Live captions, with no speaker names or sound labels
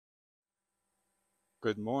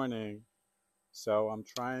Good morning. So I'm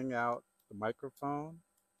trying out the microphone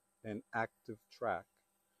and active track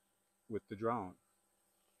with the drone.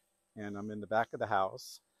 And I'm in the back of the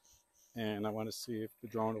house and I want to see if the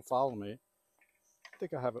drone will follow me. I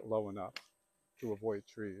think I have it low enough to avoid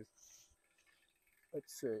trees.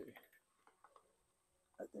 Let's see.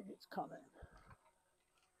 I think it's coming.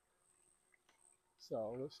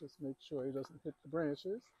 So let's just make sure he doesn't hit the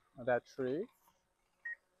branches of that tree.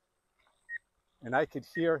 And I could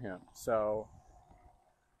hear him. So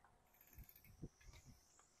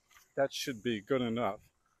that should be good enough.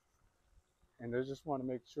 And I just want to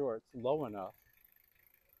make sure it's low enough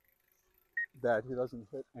that he doesn't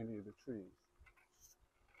hit any of the trees.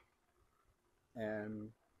 And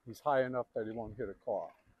he's high enough that he won't hit a car.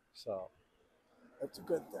 So that's a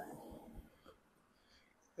good thing.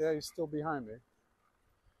 Yeah, he's still behind me.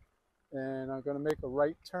 And I'm going to make a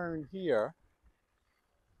right turn here.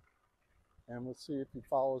 And we'll see if he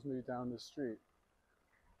follows me down the street.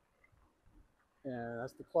 And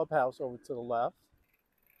that's the clubhouse over to the left.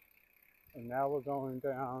 And now we're going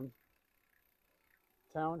down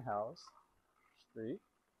Townhouse Street.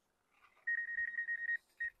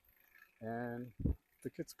 And I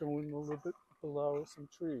think it's going a little bit below some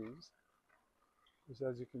trees. Because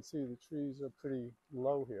as you can see, the trees are pretty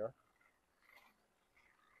low here.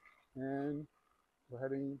 And we're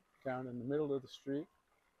heading down in the middle of the street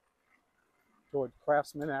toward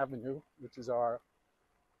Craftsman Avenue, which is our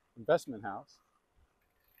investment house.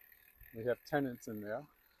 We have tenants in there. In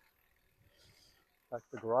fact,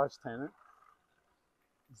 the garage tenant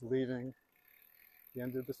is leaving the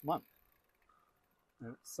end of this month.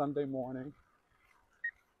 And it's Sunday morning,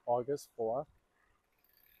 August 4th.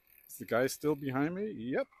 Is the guy still behind me?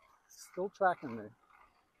 Yep, still tracking me.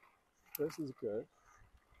 This is good.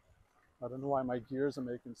 I don't know why my gears are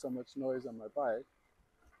making so much noise on my bike.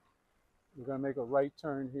 We're going to make a right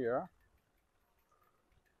turn here.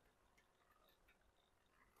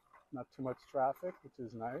 Not too much traffic, which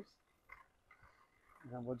is nice.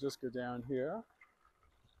 And we'll just go down here.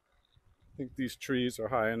 I think these trees are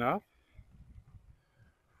high enough.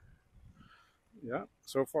 Yeah,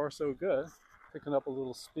 so far so good. Picking up a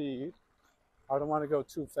little speed. I don't want to go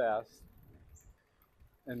too fast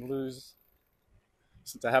and lose,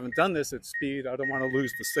 since I haven't done this at speed, I don't want to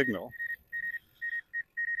lose the signal.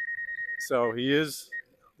 So he is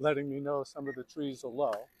letting me know some of the trees are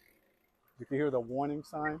low. You can hear the warning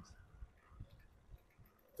signs.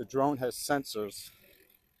 The drone has sensors.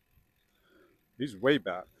 He's way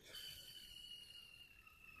back.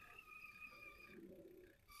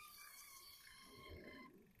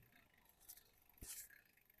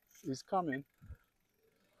 He's coming.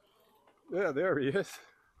 Yeah, there he is.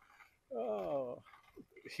 Oh,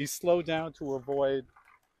 he slowed down to avoid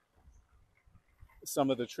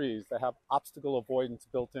some of the trees that have obstacle avoidance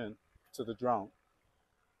built in to the drone.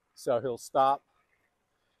 So he'll stop,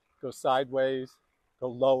 go sideways, go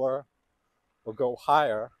lower, or go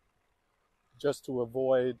higher just to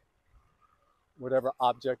avoid whatever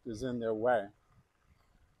object is in their way,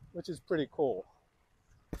 which is pretty cool.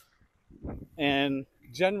 And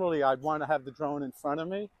generally, I'd want to have the drone in front of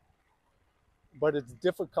me, but it's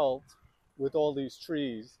difficult with all these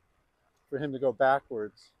trees for him to go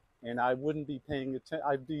backwards. And I wouldn't be paying attention.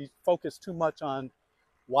 I'd be focused too much on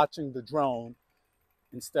watching the drone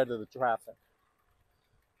instead of the traffic.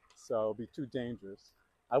 So it'd be too dangerous.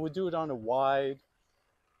 I would do it on a wide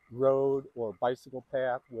road or bicycle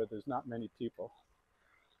path where there's not many people.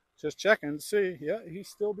 Just checking to see. Yeah, he's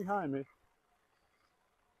still behind me.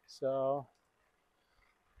 So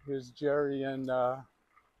here's Jerry and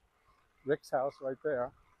Rick's house right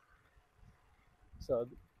there. So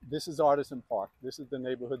this is Artisan Park. This is the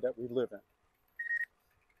neighborhood that we live in.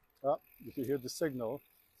 Oh, you can hear the signal,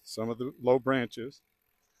 some of the low branches.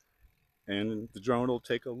 And the drone will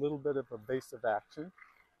take a little bit of evasive action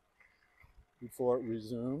before it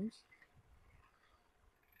resumes.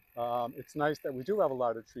 It's nice that we do have a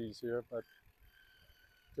lot of trees here, but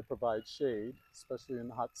to provide shade, especially in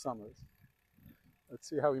the hot summers. Let's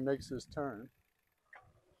see how he makes his turn.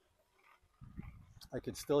 I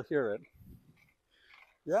can still hear it.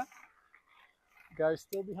 Yeah, the guy's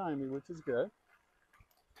still behind me, which is good.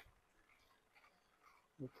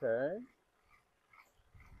 Okay.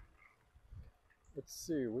 Let's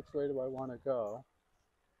see, which way do I want to go?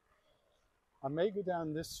 I may go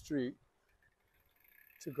down this street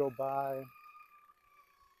to go by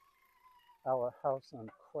our house on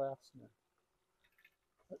Craftsman.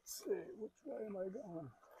 Let's see, which way am I going?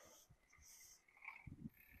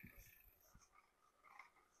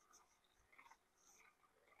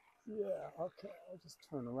 Yeah, okay, I'll just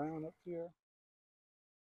turn around up here.